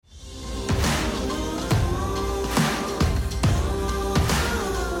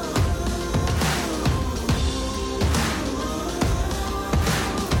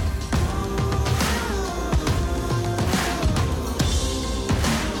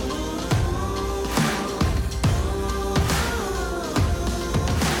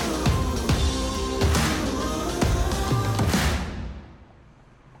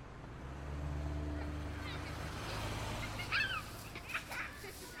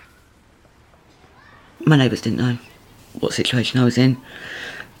My neighbours didn't know what situation I was in.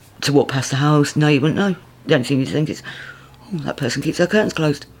 To walk past the house, no, you wouldn't know. The only thing you think is, oh, that person keeps their curtains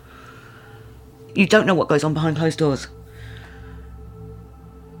closed. You don't know what goes on behind closed doors.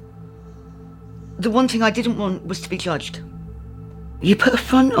 The one thing I didn't want was to be judged. You put a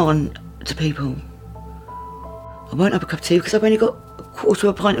front on to people. I won't have a cup of tea because I've only got a quarter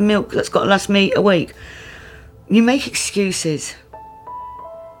of a pint of milk that's got to last me a week. You make excuses.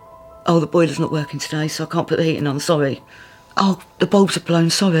 Oh, the boiler's not working today, so I can't put the heating on, sorry. Oh, the bulbs are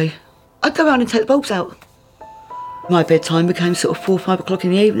blown, sorry. I'd go around and take the bulbs out. My bedtime became sort of 4 or 5 o'clock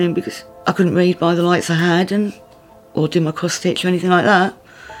in the evening because I couldn't read by the lights I had or do my cross stitch or anything like that.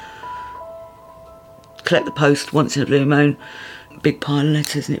 Collect the post once in a blue moon, big pile of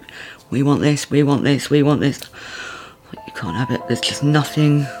letters, and we want this, we want this, we want this. You can't have it, there's just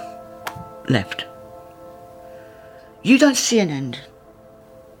nothing left. You don't see an end.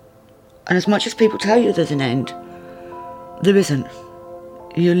 And as much as people tell you there's an end, there isn't.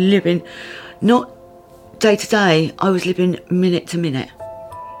 You're living, not day to day, I was living minute to minute.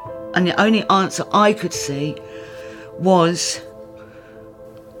 And the only answer I could see was,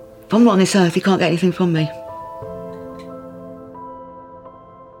 if I'm not on this earth, you can't get anything from me.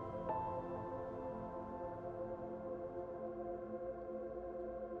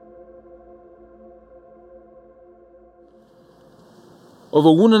 Over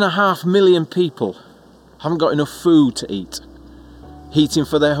 1.5 million people haven't got enough food to eat, heating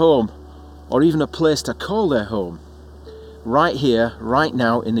for their home, or even a place to call their home. Right here, right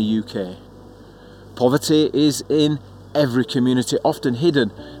now in the UK. Poverty is in every community, often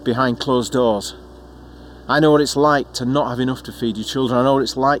hidden behind closed doors. I know what it's like to not have enough to feed your children. I know what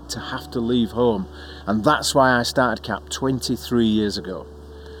it's like to have to leave home. And that's why I started CAP 23 years ago.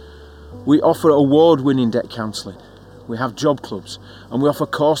 We offer award-winning debt counselling. We have job clubs, and we offer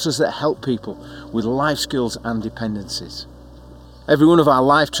courses that help people with life skills and dependencies. Every one of our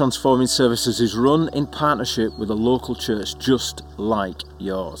life transforming services is run in partnership with a local church just like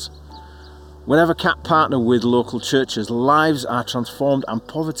yours. Whenever CAP partner with local churches, lives are transformed and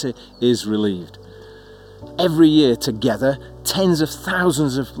poverty is relieved. Every year together, tens of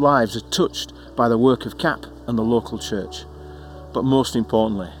thousands of lives are touched by the work of CAP and the local church. But most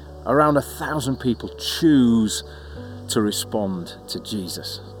importantly, around 1,000 people choose to respond to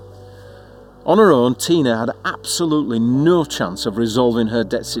Jesus. On her own, Tina had absolutely no chance of resolving her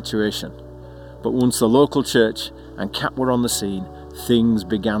debt situation. But once the local church and CAP were on the scene, things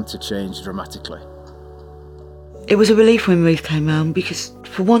began to change dramatically. It was a relief when Ruth came round because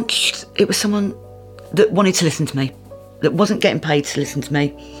for once it was someone that wanted to listen to me, that wasn't getting paid to listen to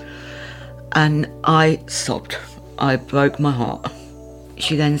me. And I sobbed. I broke my heart.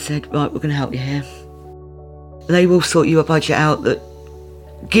 She then said, right, we're going to help you here. They will sort you a budget out that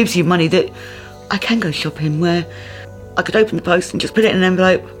gives you money that I can go shopping where I could open the post and just put it in an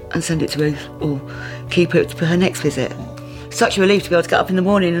envelope and send it to Ruth or keep it for her next visit. Such a relief to be able to get up in the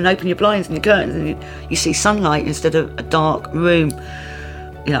morning and open your blinds and your curtains and you see sunlight instead of a dark room.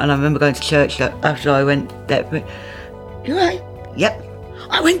 You know, and I remember going to church after I went debt-free. You right? Yep.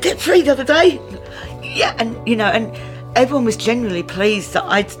 I went debt-free the other day. Yeah, and you know, and everyone was genuinely pleased that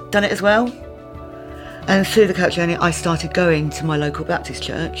I'd done it as well. And through the CAP journey, I started going to my local Baptist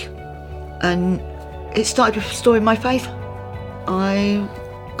church, and it started restoring my faith. I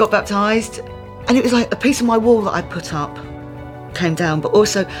got baptised, and it was like a piece of my wall that I put up came down, but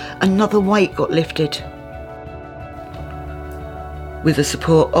also another weight got lifted with the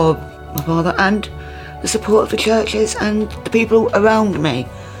support of my father and the support of the churches and the people around me.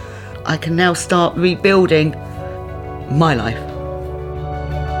 I can now start rebuilding my life.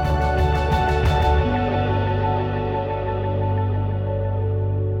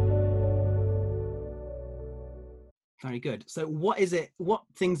 Very good. So what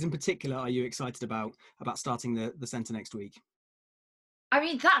things in particular are you excited about starting the centre next week? I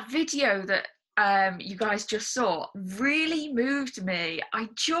mean, that video that you guys just saw really moved me. I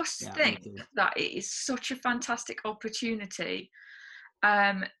just think that it is such a fantastic opportunity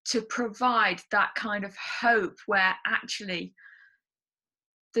to provide that kind of hope where actually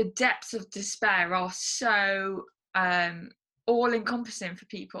the depths of despair are so all-encompassing for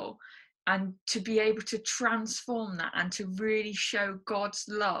people. And to be able to transform that and to really show God's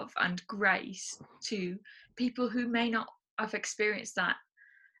love and grace to people who may not have experienced that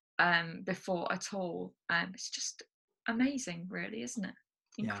before at all. It's just amazing, really, isn't it?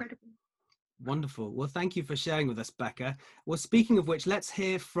 Incredible. Yeah. Wonderful. Well, thank you for sharing with us, Becca. Well, speaking of which, let's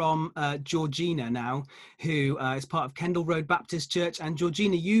hear from Georgina now, who is part of Kendall Road Baptist Church. And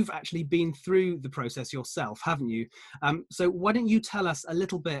Georgina, you've actually been through the process yourself, haven't you? So why don't you tell us a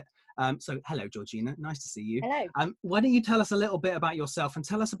little bit So hello, Georgina. Nice to see you. Hello. Why don't you tell us a little bit about yourself and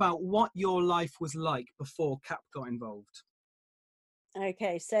tell us about what your life was like before CAP got involved?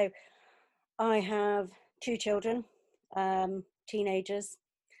 Okay, so I have 2 children, teenagers,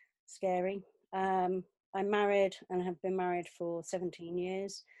 scary. I'm married and have been married for 17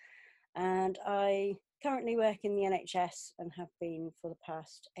 years. And I currently work in the NHS and have been for the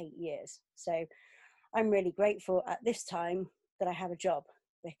past 8 years. So I'm really grateful at this time that I have a job,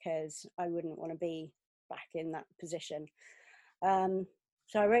 because I wouldn't want to be back in that position. So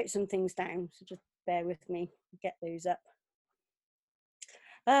I wrote some things down, so just bear with me, get those up.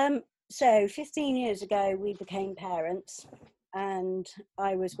 So 15 years ago, we became parents, and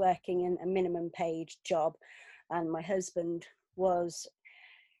I was working in a minimum paid job, and my husband was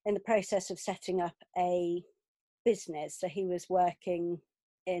in the process of setting up a business. So he was working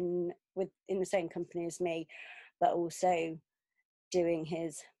in the same company as me, but also doing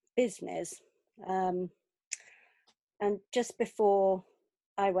his business. And just before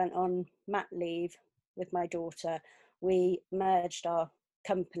I went on mat leave with my daughter, we merged our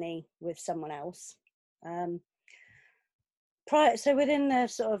company with someone else. So within the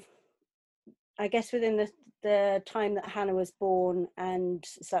sort of, I guess within the time that Hannah was born, and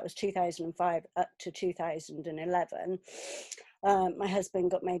so that was 2005 up to 2011, my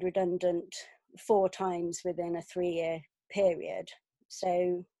husband got made redundant 4 times within a 3-year period.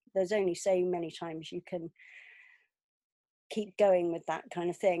 So there's only so many times you can keep going with that kind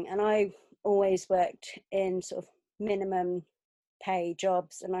of thing. And I always worked in sort of minimum pay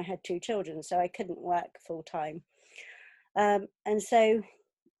jobs, and I had 2 children, so I couldn't work full time. And so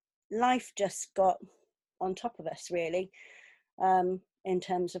life just got on top of us, really, in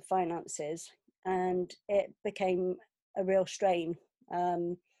terms of finances, and it became a real strain.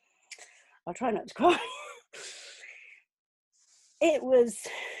 I'll try not to cry. It was,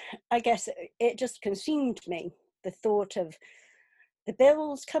 I guess, it just consumed me, the thought of the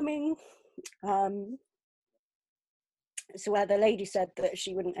bills coming. So where the lady said that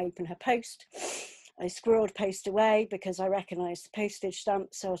she wouldn't open her post, I squirreled post away because I recognised the postage stamp.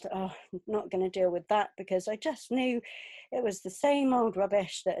 So I was like, oh, I'm not going to deal with that, because I just knew it was the same old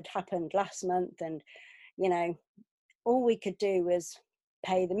rubbish that had happened last month. And, you know, all we could do was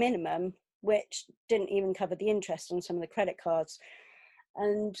pay the minimum, which didn't even cover the interest on some of the credit cards.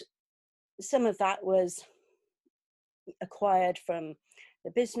 And some of that was acquired from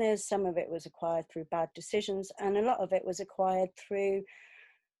the business, some of it was acquired through bad decisions, and a lot of it was acquired through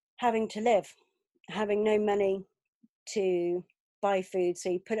having to live, having no money to buy food. So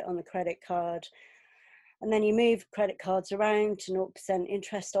you put it on the credit card, and then you move credit cards around to 0%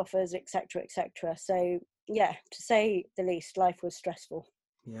 interest offers, etc., etc. So yeah, to say the least, life was stressful.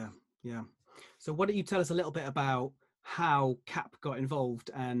 Yeah. So why don't you tell us a little bit about how CAP got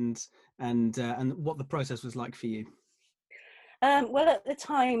involved and what the process was like for you? Well, at the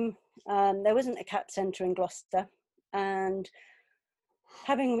time, there wasn't a CAP centre in Gloucester, and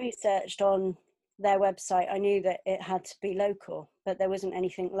having researched on their website, I knew that it had to be local, but there wasn't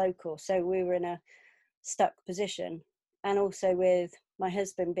anything local. So we were in a stuck position. And also with my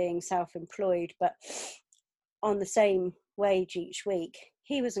husband being self-employed, but on the same wage each week,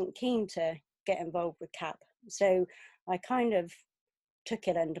 he wasn't keen to get involved with CAP. So I kind of took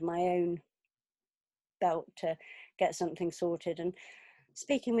it under my own belt to get something sorted. And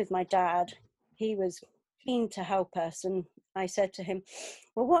speaking with my dad, he was keen to help us, and I said to him,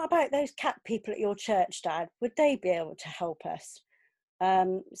 well, what about those CAP people at your church, Dad? Would they be able to help us?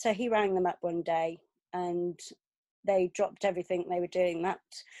 So he rang them up one day, and they dropped everything they were doing that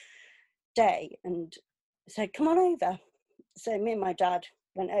day and said, come on over. So me and my dad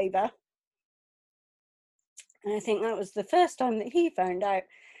went over, and I think that was the first time that he found out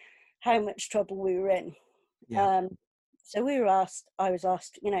how much trouble we were in. Yeah. So I was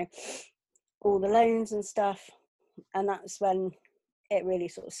asked, you know, all the loans and stuff, and that's when it really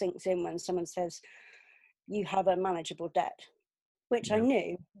sort of sinks in, when someone says you have a manageable debt, which I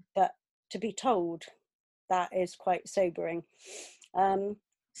knew, but to be told that is quite sobering. So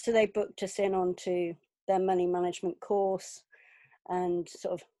they booked us in onto their money management course and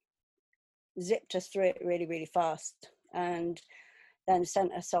sort of zipped us through it really, really fast, and then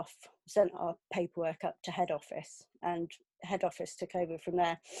sent our paperwork up to head office, and head office took over from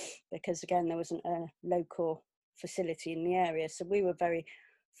there, because again, there wasn't a local facility in the area. So we were very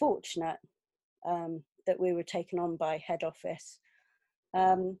fortunate that we were taken on by head office.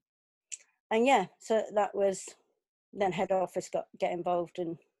 And yeah, so that was, then head office get involved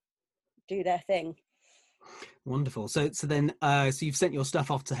and do their thing. Wonderful. So then, so you've sent your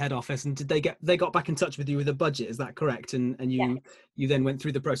stuff off to head office, and did they got back in touch with you with a budget? Is that correct? And Yeah. you then went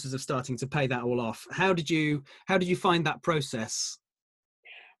through the process of starting to pay that all off. How did you find that process?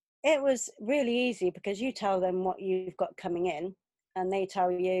 It was really easy because you tell them what you've got coming in, and they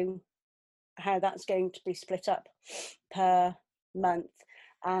tell you how that's going to be split up per month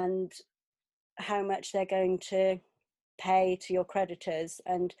and how much they're going to pay to your creditors.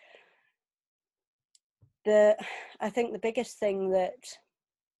 And I think the biggest thing that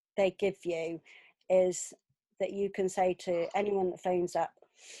they give you is that you can say to anyone that phones up,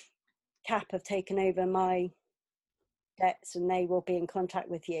 CAP have taken over my debts and they will be in contact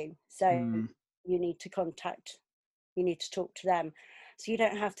with you. So you need to talk to them. So you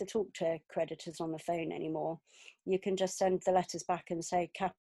don't have to talk to creditors on the phone anymore. You can just send the letters back and say,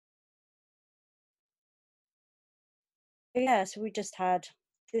 CAP. Yeah, so we just had,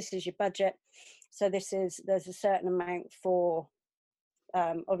 this is your budget. So there's a certain amount for,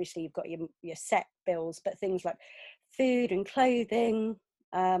 obviously you've got your set bills, but things like food and clothing,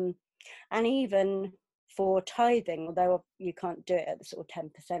 and even for tithing, although you can't do it at the sort of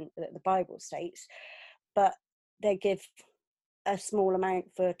 10% that the Bible states, but they give a small amount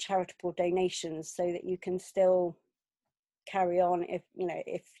for charitable donations so that you can still carry on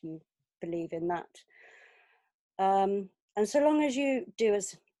if you believe in that. And so long as you do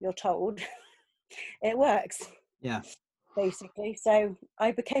as you're told, it works. Yeah. Basically. So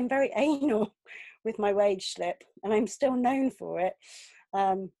I became very anal with my wage slip, and I'm still known for it.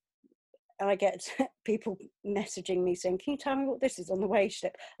 And I get people messaging me saying, "Can you tell me what this is on the wage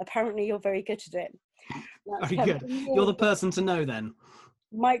slip?" Apparently you're very good at it. Very good. You're the person to know then.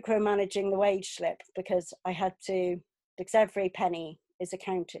 Micromanaging the wage slip because every penny is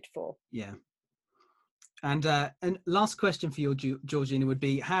accounted for. Yeah. And last question for you, Georgina, would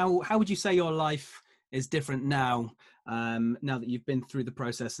be how would you say your life is different now, now that you've been through the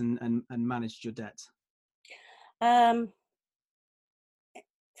process and managed your debt?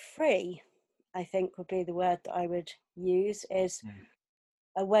 Free, I think, would be the word that I would use. Is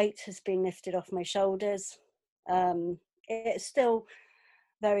a weight has been lifted off my shoulders. It's still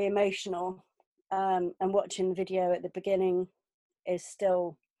very emotional, and watching the video at the beginning is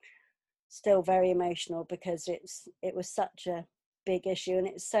still very emotional because it was such a big issue, and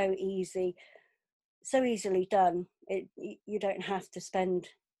it's so easily done. You don't have to spend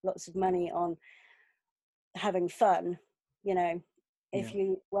lots of money on having fun, if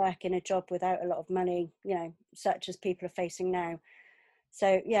you work in a job without a lot of money, such as people are facing now.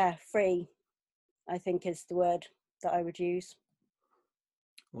 So yeah, free, I think, is the word that I would use.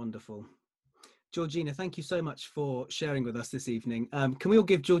 Wonderful. Georgina, thank you so much for sharing with us this evening. Can we all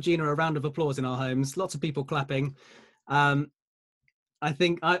give Georgina a round of applause in our homes? Lots of people clapping. I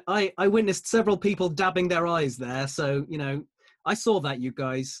think I witnessed several people dabbing their eyes there. So, I saw that, you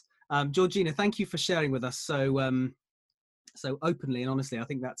guys. Georgina, thank you for sharing with us so openly and honestly. I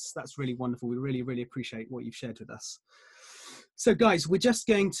think that's really wonderful. We really, really appreciate what you've shared with us. So guys, we're just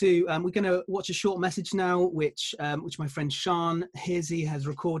going to watch a short message now, which my friend Sean Hearsey has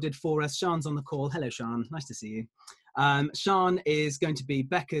recorded for us. Sean's on the call. Hello, Sean. Nice to see you. Sean is going to be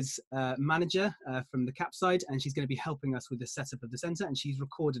Becca's manager from the CAP side, and she's going to be helping us with the setup of the centre, and she's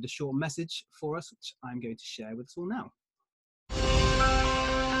recorded a short message for us, which I'm going to share with us all now.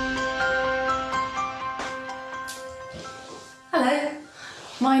 Hello,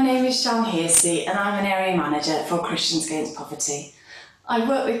 my name is Sean Hearsey and I'm an area manager for Christians Against Poverty. I've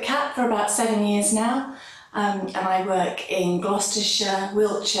worked with CAP for about 7 years now, and I work in Gloucestershire,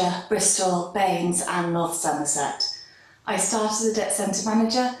 Wiltshire, Bristol, Baines and North Somerset. I started as a debt centre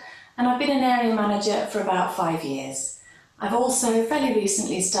manager and I've been an area manager for about 5 years. I've also fairly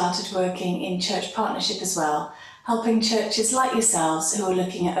recently started working in church partnership as well, helping churches like yourselves who are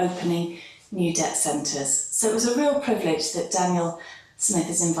looking at opening new debt centres. So it was a real privilege that Daniel Smith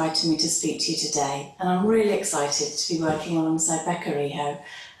has invited me to speak to you today, and I'm really excited to be working alongside Becca Reho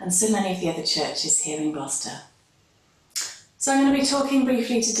and so many of the other churches here in Gloucester. So I'm going to be talking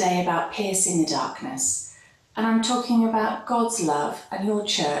briefly today about piercing the darkness, and I'm talking about God's love and your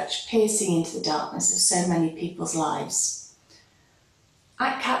church piercing into the darkness of so many people's lives.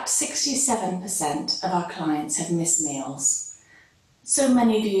 At CAP, 67% of our clients have missed meals. So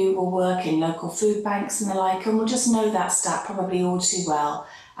many of you will work in local food banks and the like, and will just know that stat probably all too well,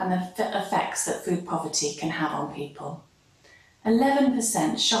 and the effects that food poverty can have on people.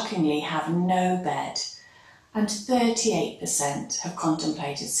 11% shockingly have no bed, and 38% have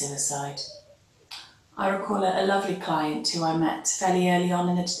contemplated suicide. I recall a lovely client who I met fairly early on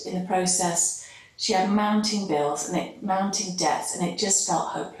in the process. She had mounting bills and mounting debts, and it just felt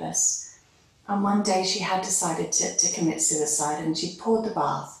hopeless. And one day she had decided to commit suicide, and she poured the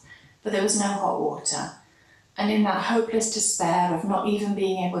bath, but there was no hot water. And in that hopeless despair of not even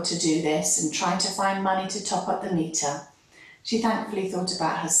being able to do this and trying to find money to top up the meter, she thankfully thought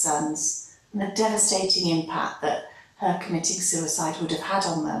about her sons and the devastating impact that her committing suicide would have had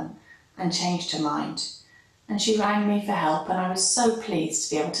on them, and changed her mind. And she rang me for help, and I was so pleased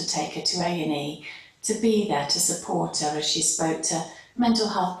to be able to take her to A&E, to be there to support her as she spoke to mental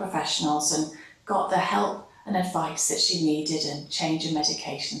health professionals and got the help and advice that she needed, and change of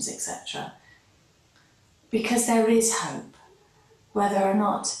medications, etc. Because there is hope, whether or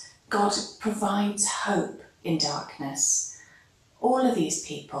not God provides hope in darkness. All of these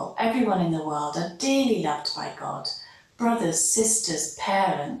people, everyone in the world, are dearly loved by God, brothers, sisters,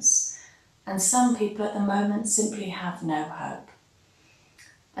 parents, and some people at the moment simply have no hope.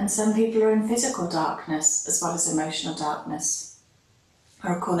 And some people are in physical darkness as well as emotional darkness.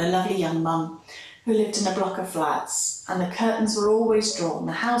 I recall a lovely young mum who lived in a block of flats, and the curtains were always drawn,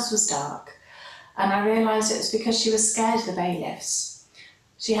 the house was dark, and I realised it was because she was scared of the bailiffs.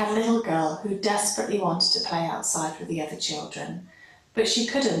 She had a little girl who desperately wanted to play outside with the other children, but she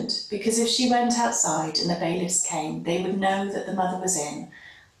couldn't, because if she went outside and the bailiffs came, they would know that the mother was in,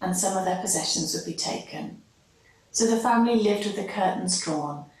 and some of their possessions would be taken. So the family lived with the curtains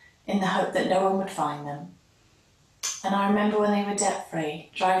drawn, in the hope that no one would find them. And I remember when they were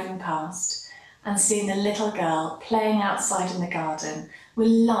debt-free, driving past and seeing the little girl playing outside in the garden with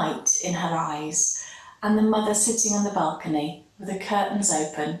light in her eyes, and the mother sitting on the balcony with the curtains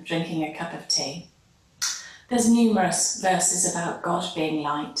open, drinking a cup of tea. There's numerous verses about God being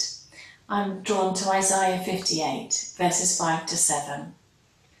light. I'm drawn to Isaiah 58, verses 5 to 7.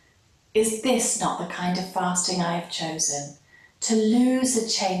 Is this not the kind of fasting I have chosen? To loose the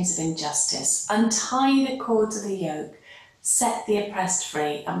chains of injustice, untie the cords of the yoke, set the oppressed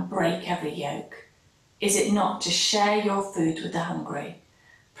free, and break every yoke? Is it not to share your food with the hungry?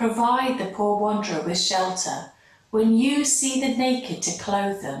 Provide the poor wanderer with shelter, when you see the naked to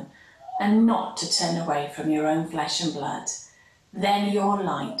clothe them, and not to turn away from your own flesh and blood. Then your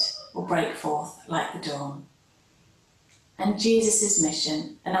light will break forth like the dawn. And Jesus'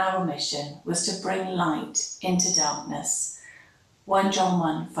 mission and our mission was to bring light into darkness. 1 John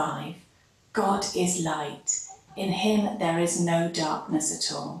 1:5. God is light. In him there is no darkness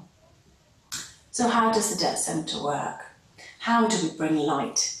at all. So how does the Debt Centre work? How do we bring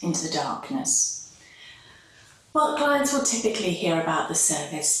light into the darkness? Well, clients will typically hear about the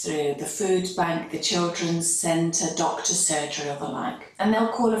service through the food bank, the children's centre, doctor's surgery or the like, and they'll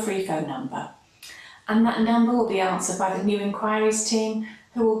call a free phone number. And that number will be answered by the new inquiries team,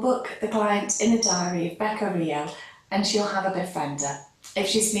 who will book the client in a diary of Becca Rio, and she'll have a befriender if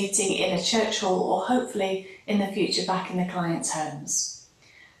she's meeting in a church hall or hopefully in the future back in the client's homes.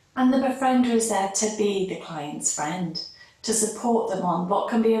 And the befriender is there to be the client's friend, to support them on what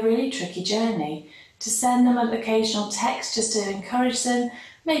can be a really tricky journey, to send them an occasional text just to encourage them,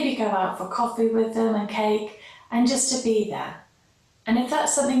 maybe go out for coffee with them and cake, and just to be there. And if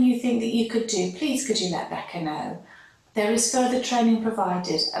that's something you think that you could do, please could you let Becca know? There is further training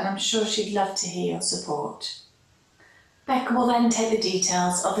provided, and I'm sure she'd love to hear your support. Becca will then take the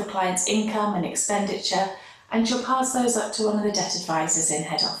details of the client's income and expenditure, and she'll pass those up to one of the debt advisors in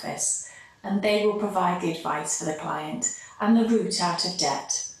head office, and they will provide the advice for the client and the route out of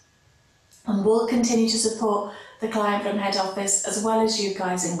debt. And we'll continue to support the client from head office as well as you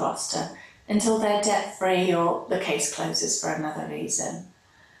guys in Gloucester until they're debt-free or the case closes for another reason.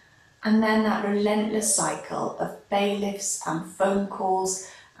 And then that relentless cycle of bailiffs and phone calls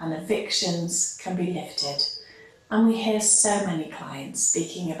and evictions can be lifted. And we hear so many clients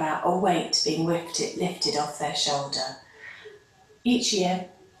speaking about a weight being lifted off their shoulder. Each year,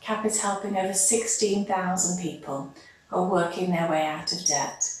 CAP is helping over 16,000 people who are working their way out of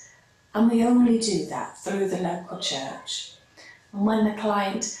debt. And we only do that through the local church. And when the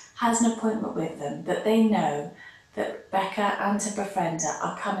client has an appointment with them, that they know that Becca and her befriender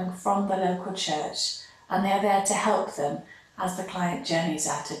are coming from the local church, and they're there to help them as the client journeys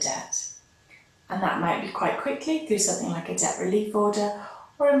out of debt. And that might be quite quickly through something like a debt relief order,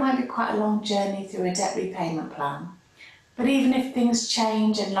 or it might be quite a long journey through a debt repayment plan. But even if things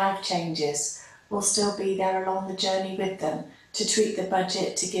change and life changes, we'll still be there along the journey with them to tweak the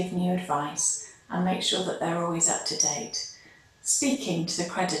budget, to give new advice and make sure that they're always up to date, speaking to the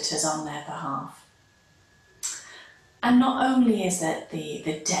creditors on their behalf. And not only is it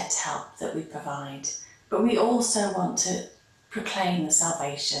the debt help that we provide, but we also want to proclaim the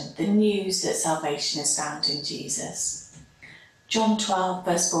salvation, the news that salvation is found in Jesus. John 12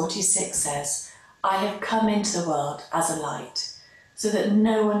 verse 46 says, I have come into the world as a light, so that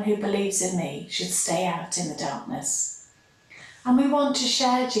no one who believes in me should stay out in the darkness. And we want to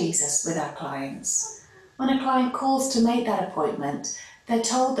share Jesus with our clients. When a client calls to make that appointment, they're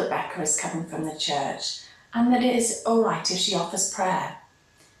told that Becca is coming from the church and that it is all right if she offers prayer.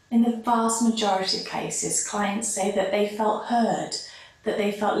 In the vast majority of cases, clients say that they felt heard, that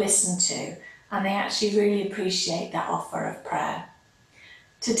they felt listened to, and they actually really appreciate that offer of prayer.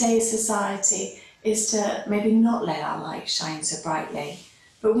 Today's society is to maybe not let our light shine so brightly,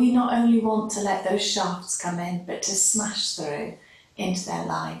 but we not only want to let those shafts come in, but to smash through into their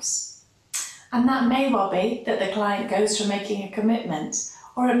lives. And that may well be that the client goes from making a commitment,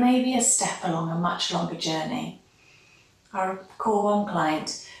 or it may be a step along a much longer journey. I recall one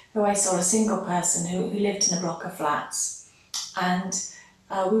client who I saw, a single person who lived in a block of flats, and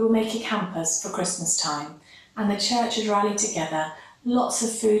we were making hampers for Christmas time, and the church had rallied together. Lots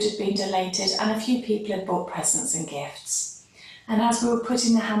of food had been donated and a few people had bought presents and gifts. And as we were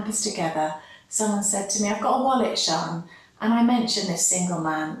putting the hampers together, someone said to me, "I've got a wallet, Sian," and I mentioned this single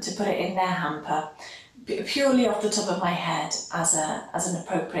man to put it in their hamper, purely off the top of my head as an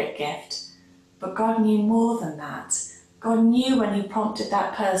appropriate gift. But God knew more than that. God knew when he prompted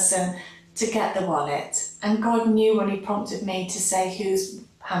that person to get the wallet, and God knew when he prompted me to say whose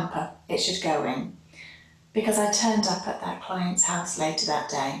hamper it should go in. Because I turned up at that client's house later that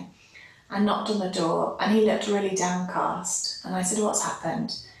day and knocked on the door, and he looked really downcast. And I said, "What's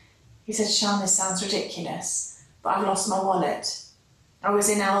happened?" He said, "Sian, this sounds ridiculous, but I've lost my wallet. I was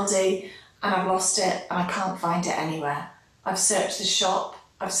in Aldi and I've lost it and I can't find it anywhere. I've searched the shop,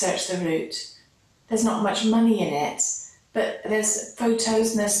 I've searched the route. There's not much money in it, but there's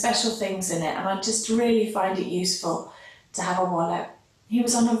photos and there's special things in it, and I just really find it useful to have a wallet." He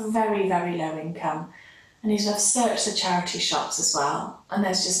was on a very, very low income, and he said, "I've searched the charity shops as well, and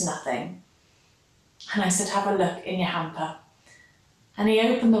there's just nothing." And I said, "Have a look in your hamper." And he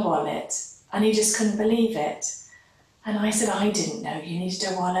opened the wallet, and he just couldn't believe it. And I said, "I didn't know you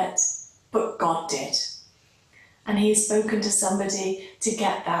needed a wallet, but God did. And he's spoken to somebody to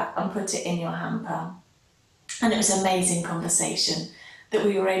get that and put it in your hamper." And it was an amazing conversation that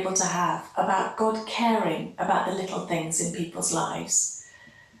we were able to have about God caring about the little things in people's lives.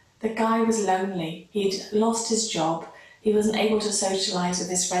 The guy was lonely. He'd lost his job. He wasn't able to socialise with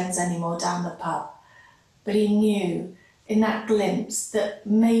his friends anymore down the pub. But he knew in that glimpse that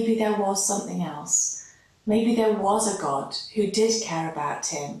maybe there was something else. Maybe there was a God who did care about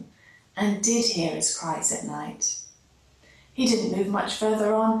him and did hear his cries at night. He didn't move much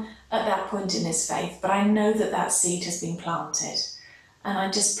further on at that point in his faith, but I know that that seed has been planted. And I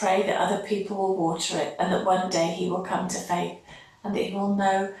just pray that other people will water it, and that one day he will come to faith, and that he will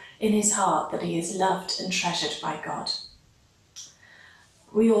know in his heart that he is loved and treasured by God.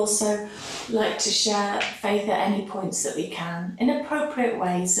 We also like to share faith at any points that we can, in appropriate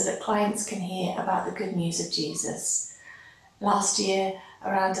ways, so that clients can hear about the good news of Jesus. Last year,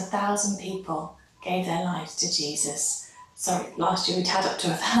 around 1,000 people gave their lives to Jesus. Last year we'd had up to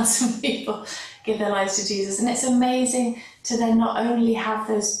 1,000 people give their lives to Jesus. And it's amazing to then not only have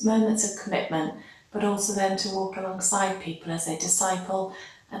those moments of commitment, but also then to walk alongside people as they disciple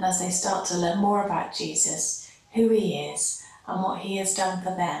and as they start to learn more about Jesus, who he is and what he has done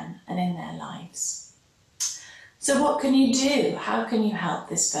for them and in their lives. So what can you do? How can you help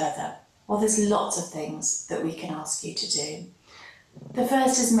this further? Well, there's lots of things that we can ask you to do. The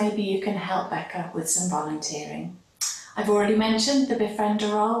first is maybe you can help Becca with some volunteering. I've already mentioned the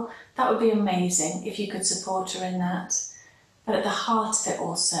befriender role. That would be amazing if you could support her in that. But at the heart of it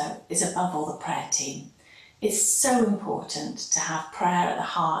also is, above all, the prayer team. It's so important to have prayer at the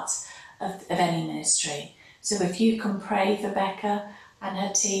heart of any ministry. So if you can pray for Becca and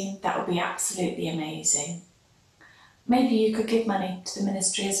her team, that would be absolutely amazing. Maybe you could give money to the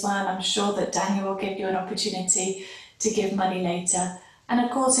ministry as well. I'm sure that Daniel will give you an opportunity to give money later. And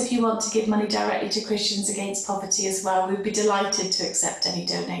of course, if you want to give money directly to Christians Against Poverty as well, we'd be delighted to accept any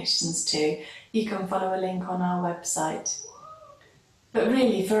donations too. You can follow a link on our website. But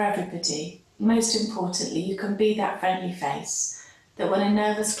really, for everybody, most importantly, you can be that friendly face that when a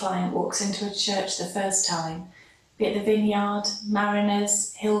nervous client walks into a church the first time, be it the Vineyard,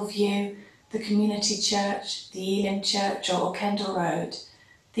 Mariners, Hillview, the Community Church, the Elim Church or Kendall Road,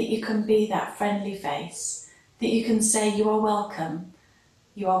 that you can be that friendly face, that you can say, "You are welcome,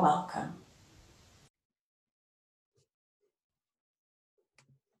 you are welcome."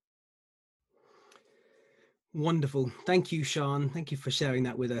 Wonderful. Thank you, Sian. Thank you for sharing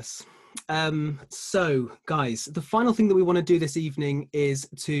that with us. So, guys, the final thing that we want to do this evening is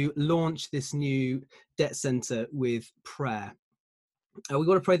to launch this new debt centre with prayer. We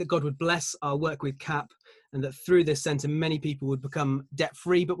want to pray that God would bless our work with CAP, and that through this centre, many people would become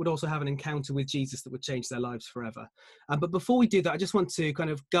debt-free, but would also have an encounter with Jesus that would change their lives forever. But before we do that, I just want to kind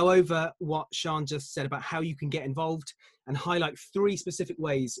of go over what Sian just said about how you can get involved, and highlight 3 specific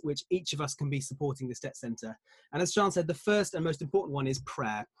ways which each of us can be supporting this debt centre. And as Sian said, the first and most important one is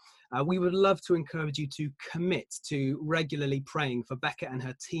prayer. We would love to encourage you to commit to regularly praying for Becca and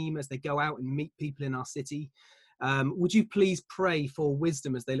her team as they go out and meet people in our city. Would you please pray for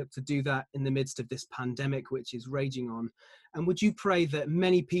wisdom as they look to do that in the midst of this pandemic which is raging on? And would you pray that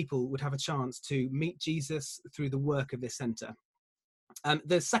many people would have a chance to meet Jesus through the work of this centre?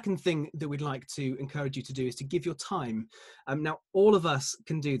 The second thing that we'd like to encourage you to do is to give your time. Now, all of us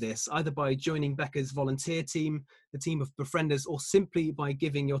can do this, either by joining Becca's volunteer team, the team of befrienders, or simply by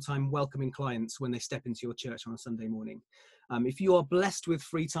giving your time welcoming clients when they step into your church on a Sunday morning. If you are blessed with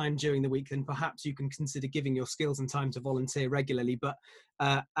free time during the week, then perhaps you can consider giving your skills and time to volunteer regularly. But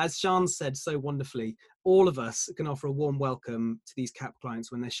as Sian said so wonderfully, all of us can offer a warm welcome to these CAP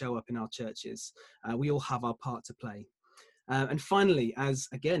clients when they show up in our churches. We all have our part to play. And finally, as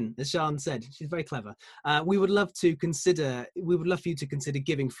Sian said, she's very clever. We would love for you to consider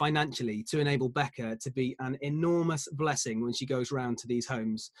giving financially to enable Becca to be an enormous blessing when she goes round to these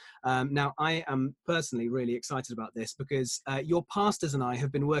homes. Now, I am personally really excited about this because your pastors and I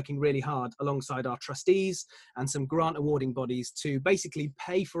have been working really hard alongside our trustees and some grant awarding bodies to basically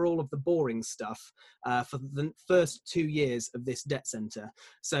pay for all of the boring stuff for the first 2 years of this debt centre.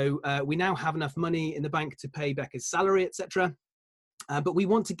 So we now have enough money in the bank to pay Becca's salary, etc. But we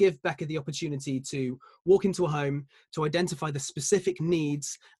want to give Becca the opportunity to walk into a home, to identify the specific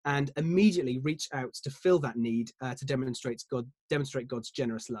needs, and immediately reach out to fill that need to demonstrate God's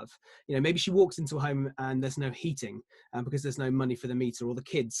generous love. You know, maybe she walks into a home and there's no heating because there's no money for the meter, or the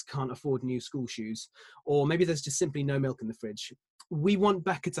kids can't afford new school shoes, or maybe there's just simply no milk in the fridge. We want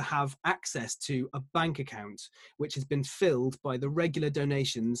Becca to have access to a bank account which has been filled by the regular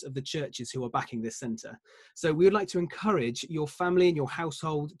donations of the churches who are backing this centre. So we would like to encourage your family and your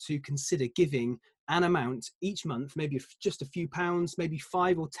household to consider giving an amount each month, maybe just a few pounds, maybe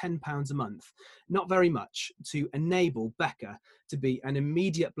 £5 or £10 a month, not very much, to enable Becca to be an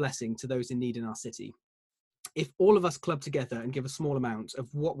immediate blessing to those in need in our city. If all of us club together and give a small amount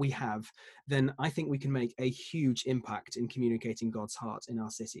of what we have, then I think we can make a huge impact in communicating God's heart in our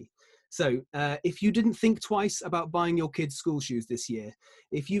city. So if you didn't think twice about buying your kids school shoes this year,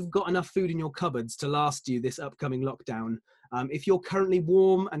 if you've got enough food in your cupboards to last you this upcoming lockdown, if you're currently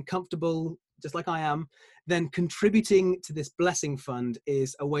warm and comfortable, just like I am, then contributing to this blessing fund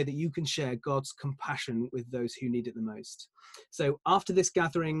is a way that you can share God's compassion with those who need it the most. So after this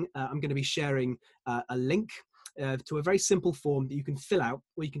gathering, I'm going to be sharing a link to a very simple form that you can fill out,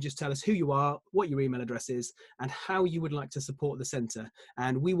 where you can just tell us who you are, what your email address is, and how you would like to support the centre.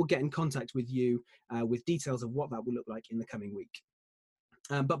 And we will get in contact with you with details of what that will look like in the coming week.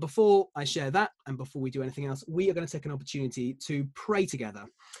 But before I share that, and before we do anything else, we are going to take an opportunity to pray together.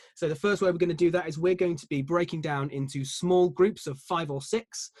 So the first way we're going to do that is we're going to be breaking down into small groups of 5 or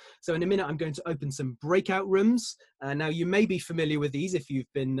 6. So in a minute, I'm going to open some breakout rooms. Now, you may be familiar with these if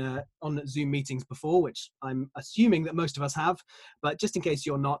you've been on Zoom meetings before, which I'm assuming that most of us have. But just in case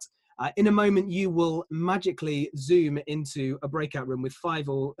you're not, in a moment, you will magically zoom into a breakout room with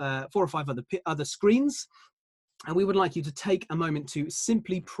 4 or 5 other screens. And we would like you to take a moment to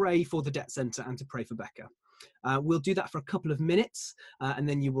simply pray for the debt centre and to pray for Becca. We'll do that for a couple of minutes, and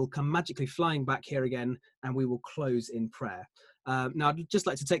then you will come magically flying back here again, and we will close in prayer. Now, I'd just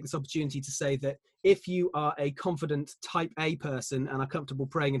like to take this opportunity to say that if you are a confident type A person and are comfortable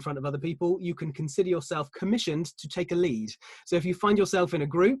praying in front of other people, you can consider yourself commissioned to take a lead. So if you find yourself in a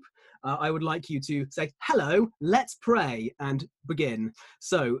group, I would like you to say, hello, let's pray, and begin.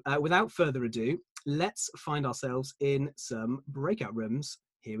 So without further ado, let's find ourselves in some breakout rooms.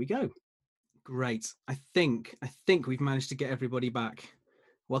 Here we go. Great. I think we've managed to get everybody back.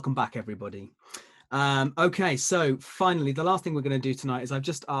 Welcome back, everybody. Okay, so finally, the last thing we're going to do tonight is I've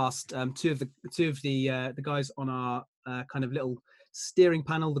just asked two of the guys on our kind of little steering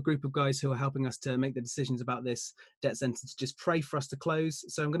panel, the group of guys who are helping us to make the decisions about this debt centre, to just pray for us to close.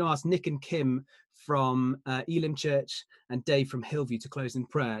 So I'm going to ask Nick and Kim from Elim Church and Dave from Hillview to close in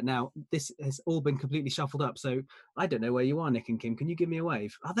prayer. Now, this has all been completely shuffled up, so I don't know where you are, Nick and Kim. Can you give me a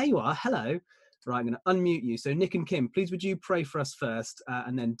wave? Oh, there you are. Hello. Right, I'm going to unmute you. So Nick and Kim, please would you pray for us first,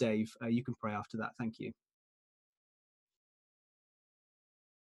 and then Dave, you can pray after that. Thank you.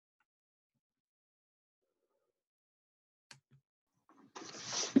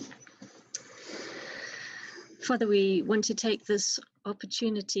 Father, we want to take this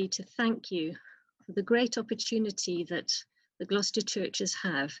opportunity to thank you for the great opportunity that the Gloucester churches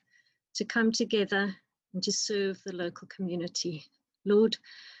have to come together and to serve the local community. Lord,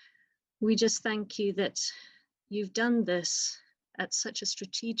 we just thank you that you've done this at such a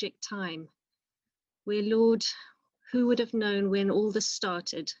strategic time where, Lord, who would have known when all this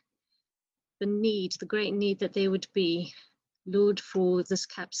started, the great need that there would be, Lord, for this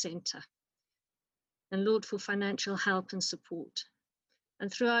CAP Centre, and Lord, for financial help and support.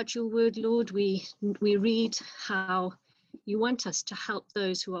 And throughout your word, Lord, we read how you want us to help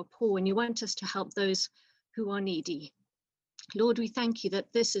those who are poor, and you want us to help those who are needy. Lord, we thank you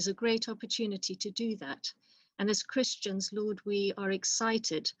that this is a great opportunity to do that. And as Christians, Lord, we are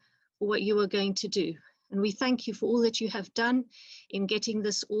excited for what you are going to do. And we thank you for all that you have done in getting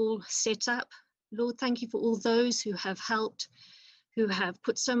this all set up. Lord, thank you for all those who have helped, who have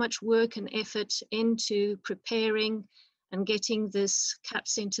put so much work and effort into preparing and getting this CAP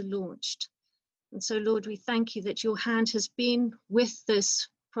Centre launched. And so, Lord, we thank you that your hand has been with this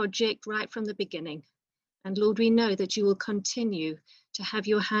project right from the beginning. And Lord, we know that you will continue to have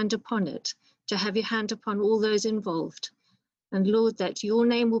your hand upon it, to have your hand upon all those involved. And Lord, that your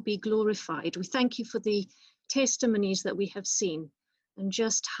name will be glorified. We thank you for the testimonies that we have seen and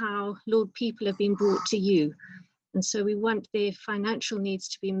just how, Lord, people have been brought to you. And so we want their financial needs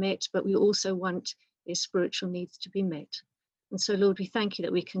to be met, but we also want their spiritual needs to be met. And so, Lord, we thank you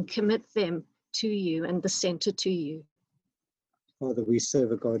that we can commit them to you and the centre to you. Father, we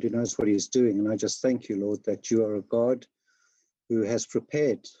serve a God who knows what he's doing. And I just thank you, Lord, that you are a God who has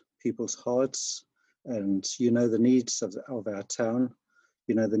prepared people's hearts, and you know the needs of our town,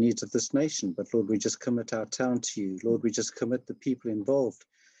 you know the needs of this nation. But Lord, we just commit our town to you. Lord, we just commit the people involved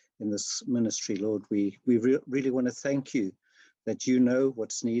in this ministry. Lord, we really want to thank you that you know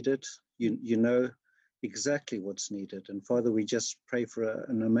what's needed. You know exactly what's needed. And Father, we just pray for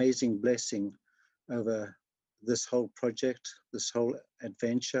an amazing blessing over this whole project, this whole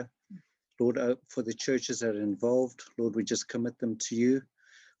adventure. Lord, for the churches that are involved, Lord, we just commit them to you.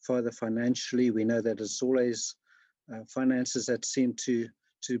 Father, financially, we know that it's always finances that seem to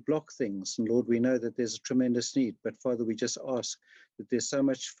block things. And Lord, we know that there's a tremendous need. But Father, we just ask that there's so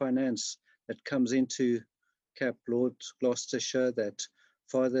much finance that comes into CAP, Lord, Gloucestershire, that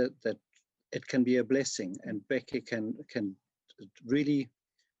Father, that it can be a blessing, and Becca can really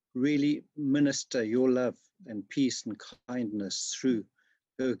minister your love and peace and kindness through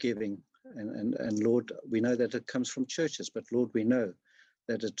her giving. And Lord, we know that it comes from churches, but Lord, we know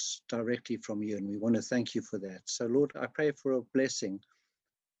that it's directly from you, and we want to thank you for that. So Lord, I pray for a blessing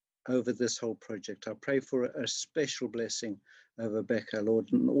over this whole project. I pray for a special blessing over Becca, Lord,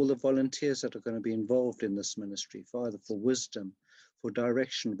 and all the volunteers that are going to be involved in this ministry. Father, for wisdom, for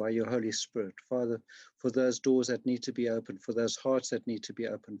direction by your Holy Spirit. Father, for those doors that need to be opened, for those hearts that need to be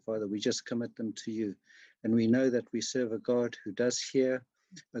opened, Father, we just commit them to you. And we know that we serve a God who does hear,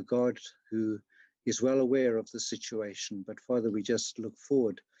 a God who is well aware of the situation. But Father, we just look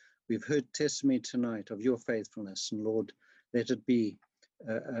forward. We've heard testimony tonight of your faithfulness, and Lord, let it be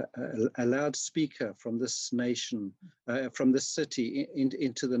a loudspeaker from this nation, from this city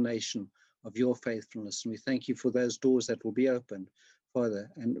into the nation of your faithfulness. And we thank you for those doors that will be opened, Father.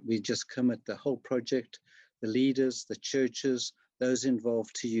 And we just commit the whole project, the leaders, the churches, those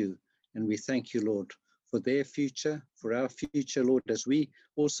involved to you. And we thank you, Lord, for their future, for our future, Lord, as we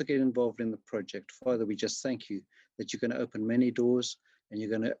also get involved in the project. Father, we just thank you that you're going to open many doors and you're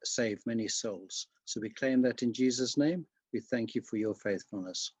going to save many souls. So we claim that in Jesus' name. We thank you for your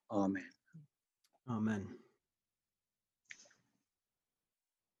faithfulness. Amen. Amen.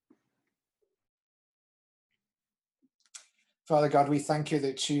 Father God, we thank you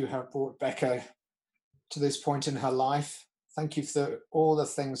that you have brought Becca to this point in her life. Thank you for all the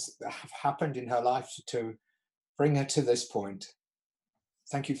things that have happened in her life to bring her to this point.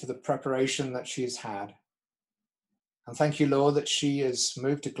 Thank you for the preparation that she's had. And thank you, Lord, that she has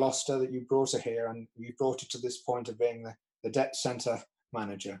moved to Gloucester, that you brought her here, and you brought her to this point of being the debt centre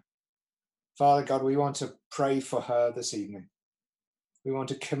manager. Father God, we want to pray for her this evening. We want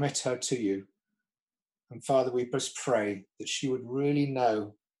to commit her to you. And Father, we just pray that she would really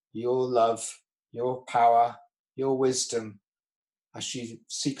know your love, your power, your wisdom as she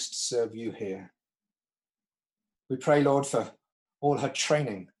seeks to serve you here. We pray, Lord, for all her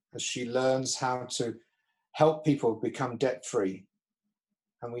training as she learns how to help people become debt-free.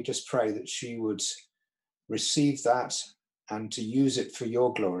 And we just pray that she would receive that and to use it for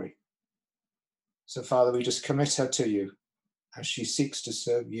your glory. So, Father, we just commit her to you as she seeks to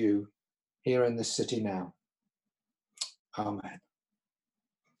serve you here in this city now. Amen.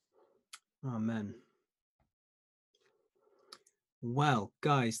 Amen. Well,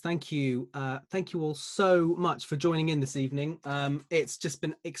 guys, thank you all so much for joining in this evening. It's just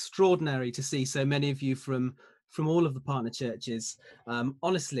been extraordinary to see so many of you from all of the partner churches.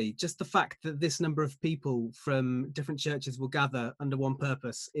 Honestly, just the fact that this number of people from different churches will gather under one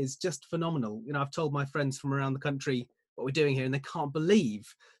purpose is just phenomenal. You know, I've told my friends from around the country what we're doing here, and they can't believe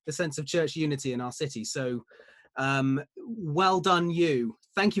the sense of church unity in our city. So well done you.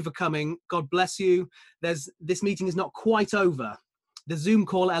 Thank you for coming. God bless you. This meeting is not quite over. The Zoom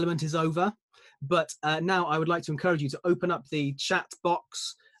call element is over, but now I would like to encourage you to open up the chat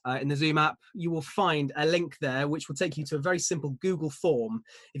box in the Zoom app. You will find a link there which will take you to a very simple Google form.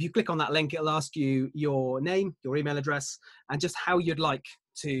 If you click on that link, it'll ask you your name, your email address, and just how you'd like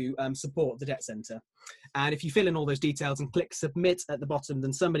to support the Debt Centre. And if you fill in all those details and click submit at the bottom,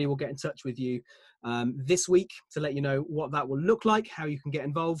 then somebody will get in touch with you this week to let you know what that will look like, how you can get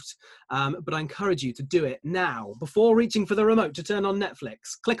involved. But I encourage you to do it now, before reaching for the remote to turn on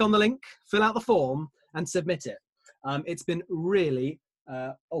Netflix. Click on the link, fill out the form, and submit it. It's been really...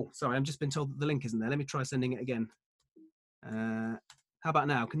 oh, sorry, I've just been told that the link isn't there. Let me try sending it again. How about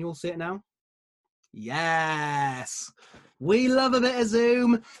now? Can you all see it now? Yes, we love a bit of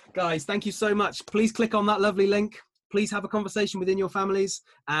Zoom. Guys, thank you so much. Please click on that lovely link. Please have a conversation within your families,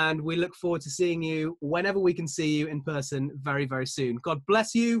 and we look forward to seeing you whenever we can see you in person very, very soon. God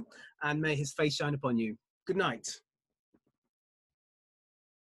bless you, and may his face shine upon you. Good night.